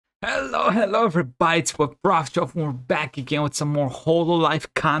Hello everybody, it's vshojo. We're back again with some more Hololive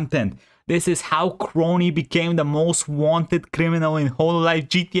content. This is how Kroni became the most wanted criminal in Hololive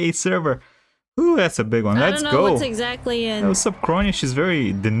GTA server. Ooh, that's a big one. Let's go. I don't know what's exactly in. Hey, what's up, Kroni? She's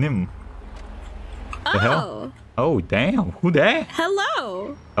very denim. The hell? Oh, damn. Who that?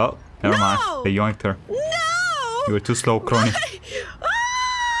 Hello. Oh, never mind. They yoinked her. No! You were too slow, Kroni.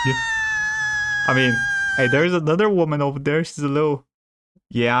 Yeah. I mean, hey, there's another woman over there. She's a little...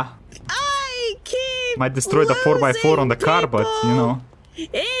 Yeah. I keep Might destroy the 4x4 on the car, but, you know.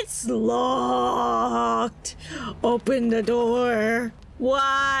 It's locked. Open the door.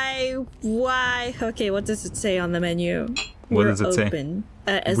 Why? Okay, what does it say on the menu? What does it say?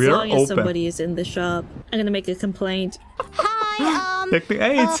 As We're long as open. somebody is in the shop. I'm gonna make a complaint. Hi,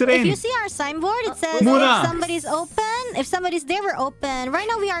 Hey, it's Rain. if you see our signboard, it says Muna. if somebody's open. If somebody's there, we're open. Right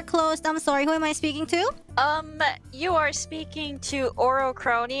now, we are closed. I'm sorry. Who am I speaking to? You are speaking to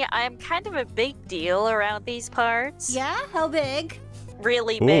Kroni. I am kind of a big deal around these parts. Yeah? How big?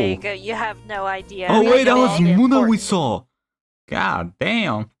 Really Ooh. big. You have no idea. Oh, Really wait, that was big. Muna we Important saw. God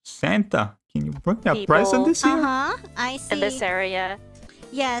damn. Santa, can you bring me a People. present this year? I see. In this area.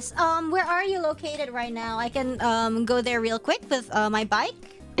 Yes. Where are you located right now? I can go there real quick with my bike.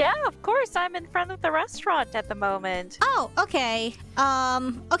 Yeah, of course. I'm in front of the restaurant at the moment. Oh, okay. Okay,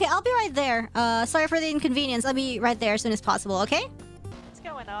 I'll be right there. Sorry for the inconvenience. I'll be right there as soon as possible. Okay? What's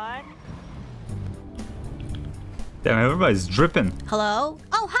going on? Damn, everybody's dripping. Hello.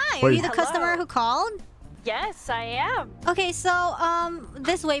 Oh, hi. Are Wait. you the customer who called? Yes, I am. Okay, so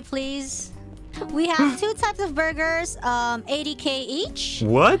this way, please. We have two types of burgers, 80K each.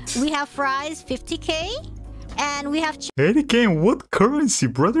 What? We have fries, 50K, and we have Eddie Kane, what currency,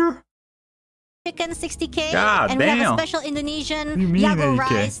 brother? chicken, 60K, God and we have damn. a special Indonesian What do you mean, yago 80K?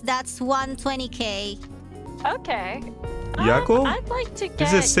 rice. That's 120K. Okay. Yago? I'd like to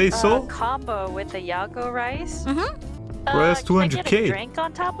Does get it say so? a combo with the yago rice. Bro, that's Can I get 200K. a drink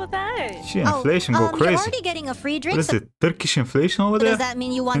on top of that? Shit, inflation go You're crazy. already getting a free drink. What is So it? Turkish inflation over there? does that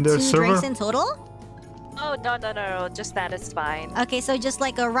mean you want In 2 their drinks server? in total? Oh, no. Just that is fine. Okay, so just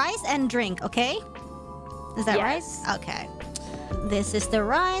like a rice and drink, okay? Is that Yes. right? Okay. This is the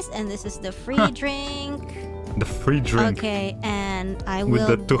rice and this is the free drink. The free drink. Okay, and I will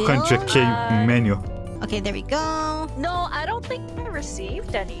With the 200K bill- menu. Okay, there we go. No, I don't think I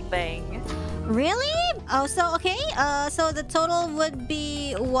received anything. Really? Oh, so okay. So the total would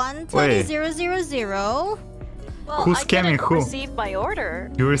be 120,000. Well, Who's I scamming didn't who? receive my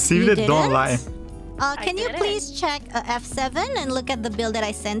order. You received You it? Don't didn't? lie. Can you didn't. please check F7 and look at the bill that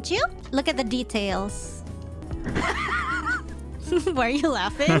I sent you? Look at the details. Why are you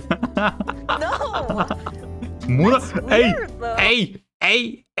laughing? No! Muna, That's hey, weird, though. hey,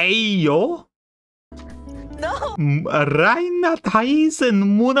 yo. No! Reina Thaisen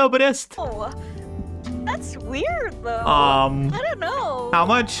Muna Brest. That's weird, though. I I don't know. How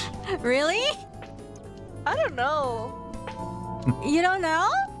much? Really? I don't know. You don't know?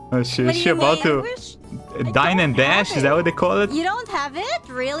 Is she What do you about mean? I to wish... dine don't and dash? have Is that it. what they call it? You don't have it?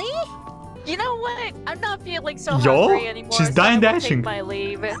 Really? You know what? I'm not feeling so Yo, hungry anymore. she's so dine I will dashing. Take my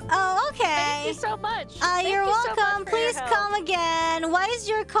leave. Oh, Thank okay. you so much. Thank You're you so much welcome. for your Please help. come again. Why is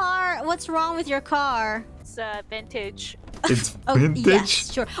your car? What's wrong with your car? It's vintage. It's Oh, vintage.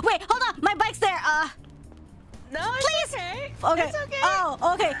 yes, sure. Wait, hold on. My bike's there. No, it's okay. Okay. It's okay. Oh,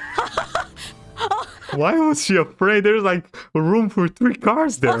 okay. Why was she afraid? There's like room for 3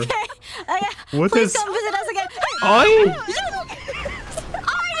 cars there. Okay. What Please is- come visit us again. Oi! Are you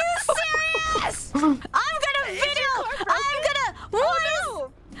serious? I'm gonna video. I'm gonna. What is?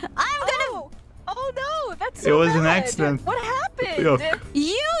 I'm gonna. Oh no, that's It so was an bad. accident. What happened? Yo.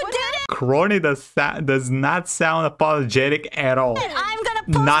 You did it. Kroni does not sound apologetic at all. I'm gonna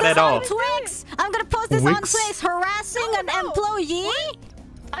post Not this at all. on Twix. I'm gonna post this on Wix? Twix. Harassing an No. employee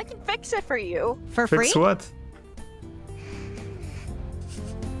I can fix it for you. for free. Fix what?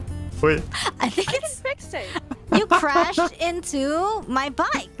 Wait, I think I can it's fix it. you crashed into my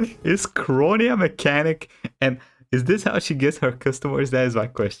bike. is Kroni a mechanic? And is this how she gets her customers? That is my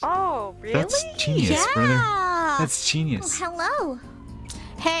question. Oh, really? That's genius, brother. Yeah. That's genius. Hello.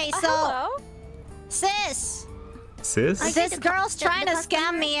 Hey, so Hello? sis, Sis? this girl's trying to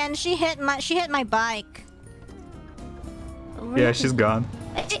scam me, and she hit my bike. Yeah, she's gone.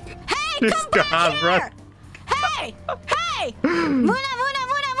 Hey, She's come back gone, bro. here! Hey, hey! Muna,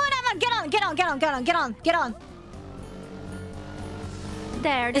 get on.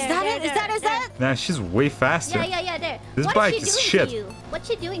 There, Is that it? Is that it? Nah, she's way faster. Yeah, there. This What's bike she is doing shit. to you? What's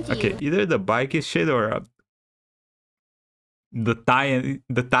she doing to Okay, you? either the bike is shit or the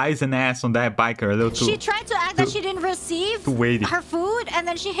thighs and ass on that bike are a little too. She tried to act that she didn't receive weighty. her food, and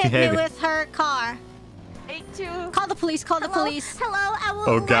then she hit Heavy. me with her car. Call the police. Call the police. Hello, I will.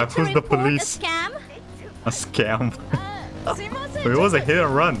 Oh God, like to who's the report police? A scam. A scam. It was a hit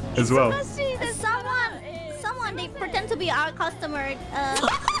and run as well. Someone, they pretend to be our customer. They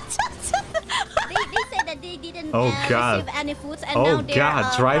said that they didn't God. receive any foods, and Oh now they're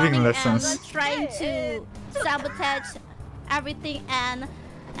God, driving running lessons. and trying to sabotage everything, and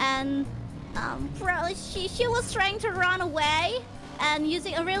she was trying to run away and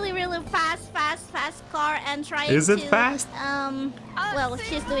using a really fast car and trying to. Is it fast? Well,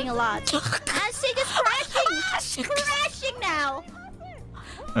 she's doing a lot, and she just crashing now.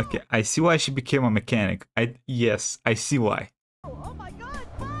 Okay, I see why she became a mechanic. Yes, I see why. Oh my God!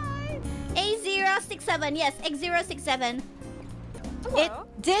 Bye. A067, yes, X067. It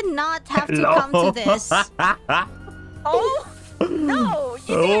did not have to come to this. Oh no,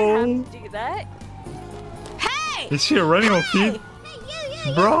 you didn't have to do that. Hey! Is she running on feet?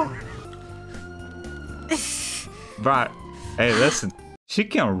 Hey, Bro. But hey, listen. She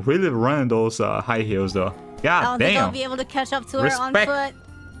can really run those high heels though. God They damn. don't be able to catch up to her Respect. on foot.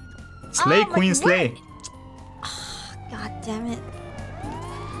 Slay, Oh, queen, what? slay. God damn it.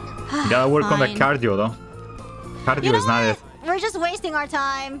 Gotta work on the Fine. cardio though. Cardio You know is not what? it. We're just wasting our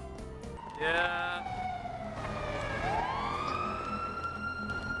time. Yeah.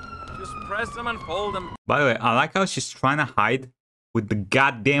 Just press them and fold them. By the way, I like how she's trying to hide with the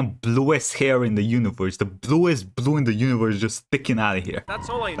goddamn bluest hair in the universe. The bluest blue in the universe just sticking out of here. That's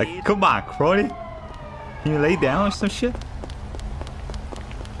all I Like, need. come on, Kroni. Can you lay down or some shit?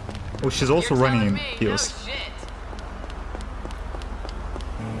 Oh, she's also running in heels.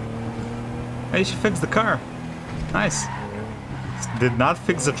 Hey, she fixed the car. Nice. Did not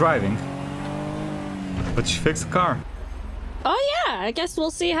fix the driving, but she fixed the car. Oh yeah, I guess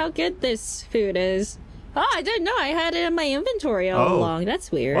we'll see how good this food is. Oh, I didn't know I had it in my inventory all along.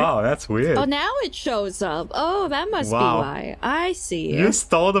 That's weird. Wow, that's weird. Oh, now it shows up. Oh, that must Wow. be why. I see. You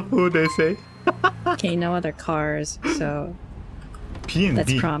stole the food, they say. Okay, no other cars, so P&B.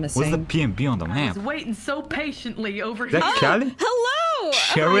 that's promising. What's the P&B on the I map? was waiting so patiently over Is here. that Cali? Hello!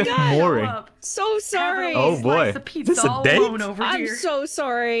 Sheriff oh my God. Mori. So sorry. Oh, Slice boy. of pizza This a all date? alone over I'm here. so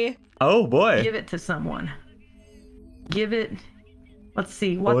sorry. Oh boy. Give it to someone. Give it. Let's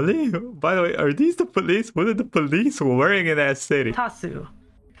see. What? Oli? By the way, are these the police? What are the police wearing in that city? Tasu.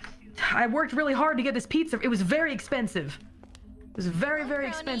 I worked really hard to get this pizza. It was very expensive. It was very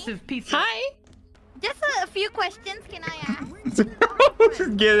expensive pizza. Hi. Just a few questions, can I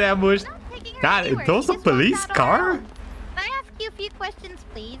ask? Get ambushed. Taking her God, anywhere. those She a just police walked out on her car? own. Can I ask you a few questions,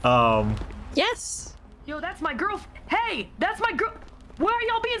 please? Yes. Yo, that's my girl. Hey, that's my girl. Why are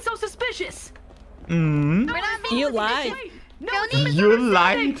y'all being so suspicious? Mm. No, We're not it's being You not- lied. Wait, no, Kroni? it's a You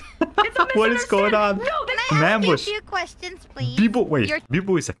misunderstanding. lied. It's a What is going on? misunderstanding. No, Can An I ask you a ambush. few questions, please? Bibu, wait. Your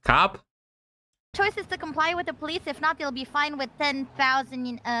Bibu is a cop? choice is to comply with the police. If not, they'll be fined with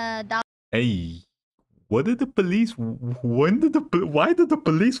 $10,000. Hey, what did the police? Why did the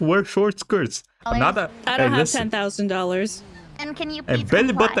police wear short skirts? Not a. I don't hey, have listen. And $10,000. can you please And belly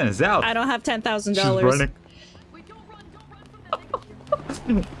comply? button is out. I don't have $10,000. She's running. Wait, don't run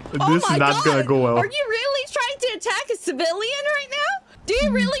This is not gonna go well. Are you really trying to attack a civilian right now? Do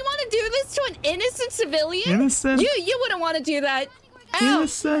you really want to do this to an innocent civilian? Innocent? You wouldn't want to do that. Ow.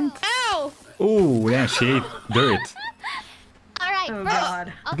 Innocent. Ow. Oh, yeah, she ate dirt. All right, Oh, first.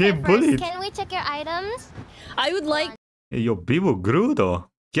 God. Okay, Get first, bullied. can we check your items? I would like. Hey, yo, Bibu grew though.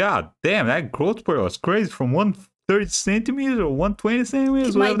 God damn, that growth spurt was crazy from 130 centimeters or 120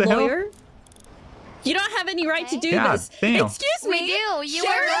 centimeters, My whatever the hell. lawyer? You don't have any right to do God this. damn. Excuse me. We do. You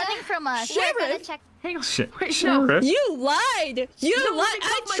were Sheriff? running from us. We're gonna Sheriff? check. Hang on. Shit, Wait, no. Sheriff. You lied. You No, lied. let me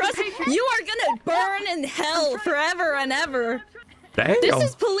I cut my trust paper. you are gonna burn in hell forever and ever. Damn. This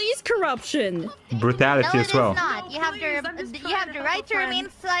is police corruption. Brutality No, it as is well. not. You have Please, I'm just the trying to right help to a remain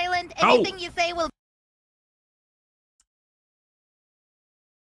friend. silent. Oh. Anything you say will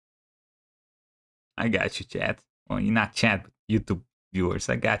I got you, chat. Well, you're not chat, but YouTube viewers.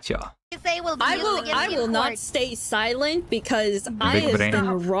 I got you. be used I against you will in not court. stay silent because I Big have brain.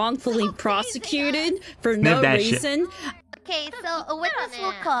 been wrongfully prosecuted for Snip no that shit. reason. Okay, so a witness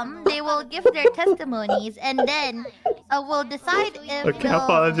will come. They will give their testimonies, and then we'll decide if Okay, they'll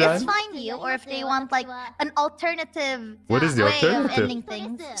apologize. just find you or if they want like an alternative What is the way alternative? of ending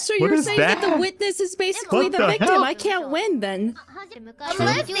things. So What you're is saying that? that? The witness is basically What the the victim. hell? I can't win then.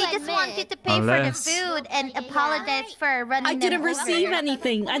 Unless they just want you to pay Unless- for the food and apologize for running I didn't them receive over.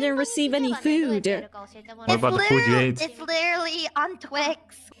 anything. I didn't receive any food. What about the food you ate? It's literally on Twix.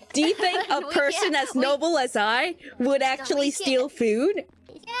 Do you think a person as noble as I would actually steal food?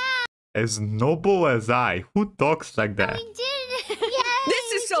 As noble as I? Who talks like that? We did.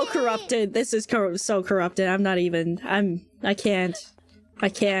 This is so corrupted. This is so corrupted. I'm not even. I can't. I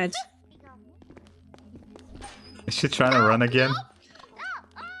can't. Is she trying to run again?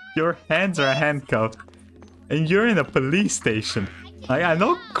 Your hands are handcuffed. And you're in a police station. I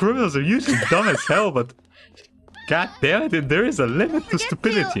know criminals are usually dumb as hell, but... God damn it, there is a limit to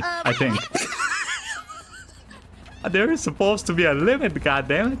stupidity, I think. There is supposed to be a limit, god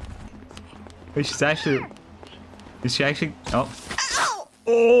damn it. Wait, she's actually... Is she actually... Oh.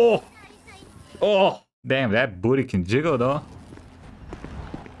 Oh! Oh! Damn, that booty can jiggle, though.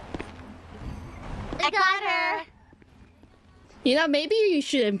 I got her. You know, maybe you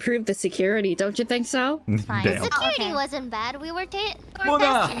should improve the security, don't you think so? Fine. Damn. Security wasn't bad. We were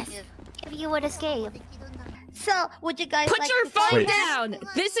Mona! if you would escape. So, would you guys Put like your to phone fight? down!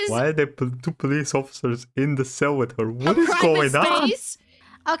 This is Why are there two police officers in the cell with her? What a is private going on? space.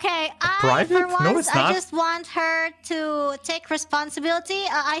 Okay, private? for once, No, it's not. I just want her to take responsibility.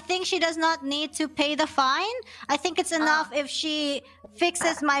 I think she does not need to pay the fine. I think it's enough if she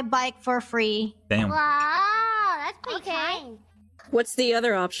fixes my bike for free. Damn. Wow, that's pretty kind. What's the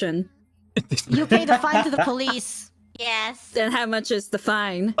other option? You pay the fine to the police. Yes. Then how much is the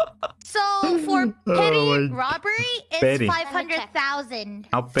fine? So for Oh petty my- robbery, it's Petty. 500,000.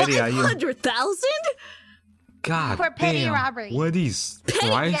 How petty are you? 500,000? God For petty damn. robbery. What are these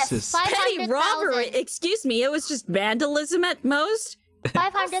prices? Yes, Petty 500,000. robbery? Excuse me, it was just vandalism at most?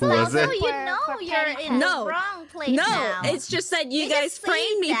 500,000. Was it? You know you're in No. the wrong place No, now. it's just that you They guys just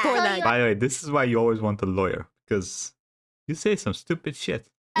framed me say for that. that. By the way, this is why you always want a lawyer. Because you say some stupid shit.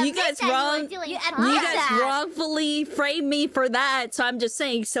 You guys wrong. You guys wrongfully framed me for that, so I'm just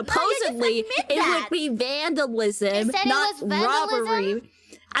saying. Supposedly, admit it that. would be vandalism, You said it not was vandalism? robbery.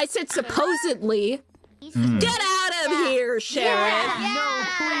 I said supposedly. Hmm. Get out of here, sheriff! No,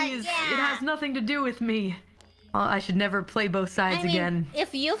 please. It has nothing to do with me. I should never play both sides again.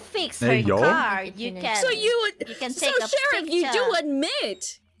 if you fix Hey, her yo. car, you can. So you would. can So take a sheriff, you picture. do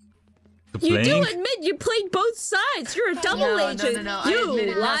admit. To You do playing? admit you played both sides. You're a double agent. No. I You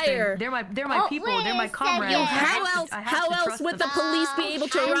admitted nothing. liar. They're my people. They're my Liz said comrades. yes. How else would the police be able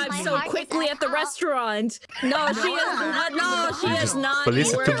to and arrive my so heart is quickly at at the home. restaurant? No, she is. No, she is not.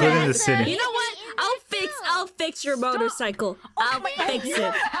 Police are too good in the city. You know what? I'll fix your motorcycle. I'll fix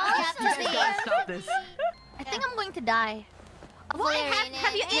it. Stop this. I think I'm going to die.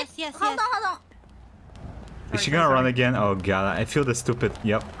 Have you? Yes. Hold on. Is she gonna run again? Oh god, I feel the stupid.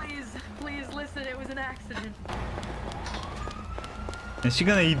 Yep. Please listen. It was an accident. Is she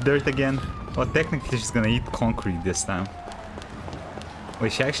gonna eat dirt again? Well, technically she's gonna eat concrete this time.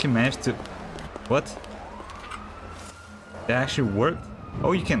 Wait, she actually managed to... What? That actually worked?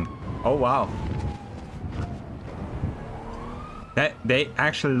 Oh, you can... Oh, wow. They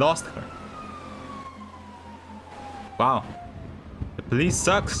actually lost her. Wow. The police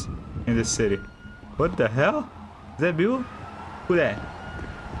sucks in this city. What the hell? Is that Bill? Who that?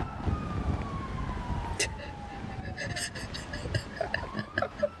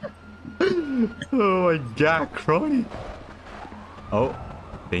 Oh my god, Kroni. Oh,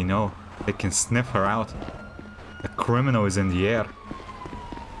 they know. They can sniff her out. The criminal is in the air.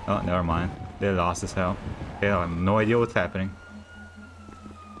 Oh, never mind. They're lost as hell. They have no idea what's happening.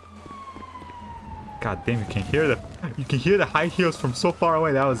 God damn, you can hear the high heels from so far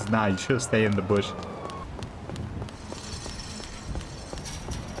away. That was nice. You should have stayed in the bush.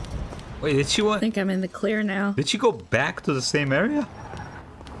 Wait, did she I want... think I'm in the clear now. Did she go back to the same area?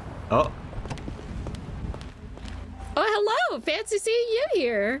 Oh. Oh, hello! Fancy seeing you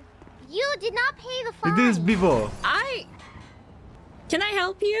here. You did not pay the fine. It is Bivo. Can I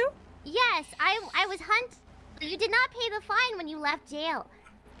help you? Yes, I was hunted. You did not pay the fine when you left jail.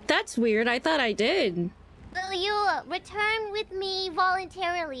 That's weird. I thought I did. Will you return with me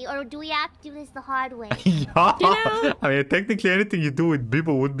voluntarily, or do we have to do this the hard way? Yeah. You know- I mean, technically anything you do with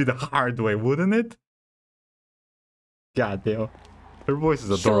Bibo would be the hard way, wouldn't it? God damn. Her voice is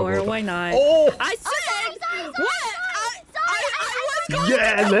adorable. Sure, why not? Oh! I said sorry, what? I was going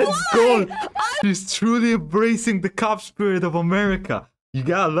Yeah, to let's go! She's truly embracing the cop spirit of America. You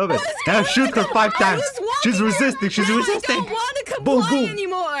gotta love it. Now shoot her 5 times. She's resisting. She's resisting. I don't want to Boom, comply boom.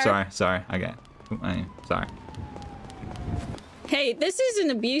 anymore. Sorry. I got it. Sorry. Hey, this is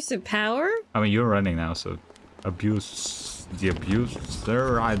an abuse of power. I mean, you're running now, so abuse the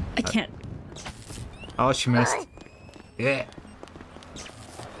abuser. I can't. Oh, she missed. Yeah.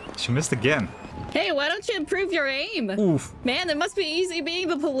 She missed again. Hey, why don't you improve your aim? Oof. Man, it must be easy being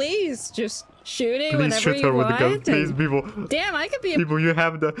the police. Just shooting Please whenever shoot you her with the gun, want. please, and- people. Damn, I could be a People, you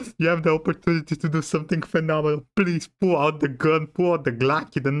have the opportunity to do something phenomenal. Please pull out the gun, pull out the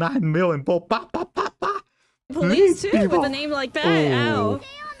Glocky, the 9mm, and pull pa pa pa pa. police too people. with a name like that. Oh. Ow.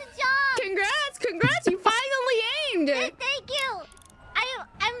 Congrats, you finally aimed. Thank you.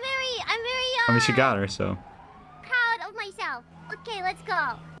 I'm very I mean, she got her, so. proud of myself. Okay, let's go.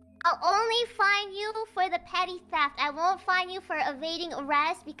 I'll only fine you for the petty theft. I won't fine you for evading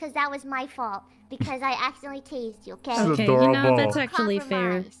arrest because that was my fault. Because I accidentally tased you, okay? This is Okay, you know, adorable. that's actually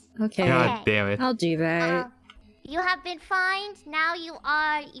fair. Compromise. Okay, God damn it. I'll do that. You have been fined. Now you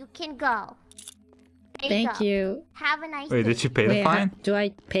can go. There Thank go. you. Have a nice Wait, day. did she pay the Wait, fine? do I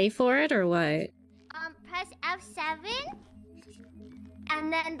pay for it or what? Press F7.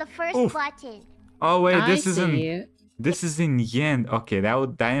 And then the first Oof. button. Oh wait, this I isn't. see. This is in yen. Okay,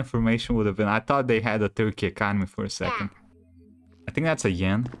 that information would have been. I thought they had a Turkey economy for a second. I think that's a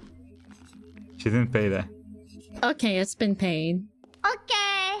yen. She didn't pay that. Okay, it's been paid.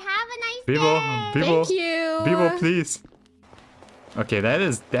 Okay, have a nice People, day. people, Thank you. people, please. Okay, that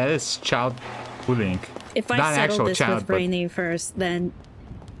is child bullying. If I Not settle actual this child, with but Rainy first, then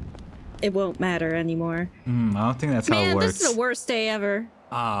it won't matter anymore. I don't think that's how it Man, works. this is the worst day ever.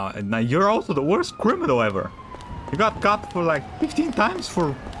 Now you're also the worst criminal ever. You got caught for like 15 times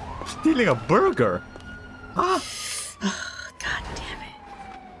for stealing a burger. Ah. God damn it.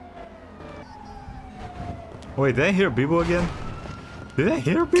 Wait, did I hear people again? Did I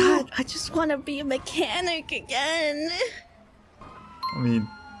hear people? God, I just want to be a mechanic again. I mean,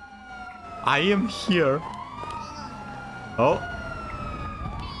 I am here. Oh.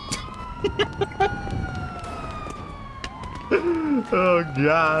 Oh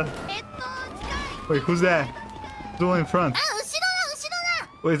God. Wait, who's that? Who's the one in front?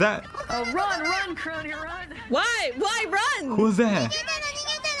 Wait, is that? Oh, run, Kroni, run! Why run? Who's that?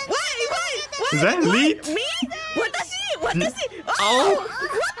 Why? Is that Elite? Me? What does he? Oh.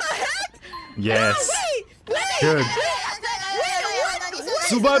 What the heck? Yes. Wait. Good.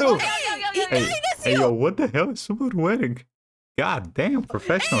 Subaru. Hey, Hey, yo, what the hell is Subaru wearing? God damn,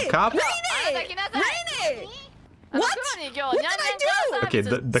 professional cop. Rainy! What? What did I do? Okay,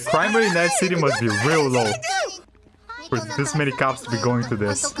 the crime rate in that city must be real low for this many cops to be going to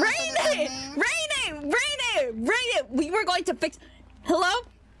this. Rainy! We were going to fix. Hello?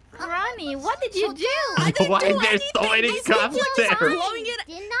 Kroni, what did you do? Why is there so many cops there? Blowing it.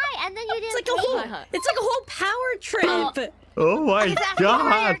 Didn't I? And then you It's didn't like a whole power trip. Oh my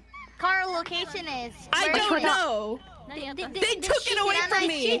God. Car location is. I don't know. They took it away from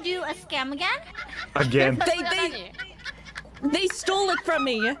me. Did you do a scam again? Again. They stole it from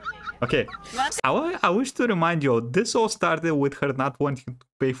me. Okay. I wish to remind you, this all started with her not wanting to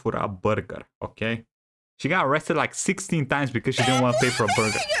pay for a burger, okay? She got arrested like 16 times because she didn't want to pay for a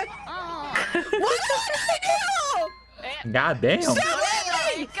burger. What did I do? God damn. Stop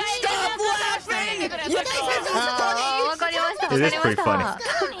laughing! You guys have to It is pretty funny.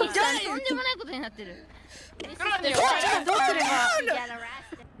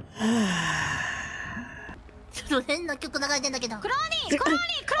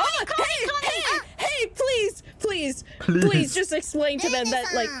 Hey, please just explain to them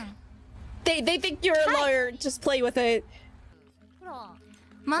that, like, they think you're a lawyer, just play with it. Oh!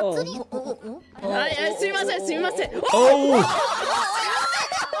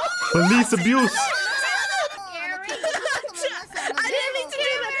 Police abuse! I didn't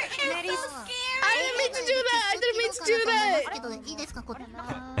mean to do that!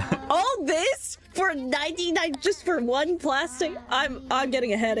 All this for 99 just for one plastic? I'm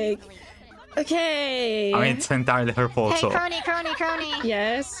getting a headache. Okay. I mean, it's entirely her fault, Hey, so. Kroni.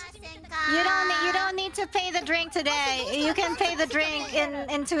 Yes. You don't need to pay the drink today. You can pay the drink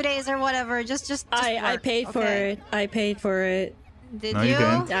in 2 days or whatever. Just I work, paid for okay? it. I paid for it. Did No, you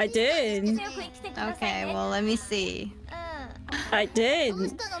didn't. I did. Okay, well, let me see. I did.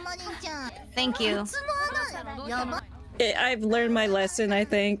 Thank you. I've learned my lesson, I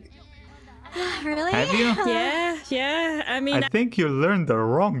think. Really? Have you? Yeah. I mean, I think you learned the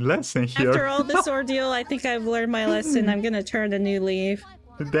wrong lesson here. after all this ordeal, I think I've learned my lesson. I'm gonna turn a new leaf.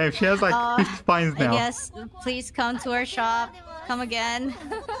 Damn, she has like 50 fines now. Yes, please come to our shop. Come again.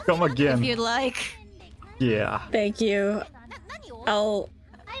 Come If again. you'd like. Yeah. Thank you. I'll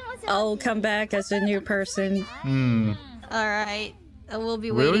come back as a new person. Alright. We'll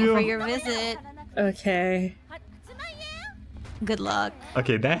be Will waiting you? for your visit. Okay. Good luck.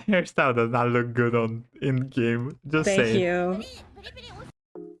 Okay, that hairstyle does not look good on in game. Just Thank saying. you.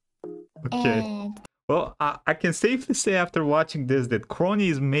 Okay. Well, I can safely say after watching this that Kroni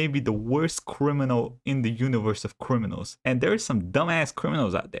is maybe the worst criminal in the universe of criminals. And there are some dumbass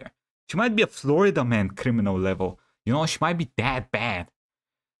criminals out there. She might be a Florida man criminal level. You know, she might be that bad.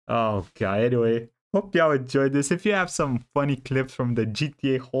 Oh, God. Anyway, hope y'all enjoyed this. If you have some funny clips from the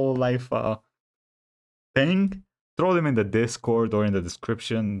GTA Hololive thing, throw them in the Discord or in the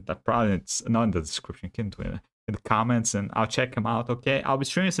description. That probably it's not in the description. You can do it in the comments and I'll check them out. Okay, I'll be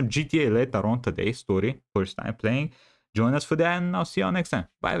streaming some GTA later on today. Story, first time playing. Join us for that and I'll see y'all next time.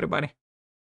 Bye, everybody.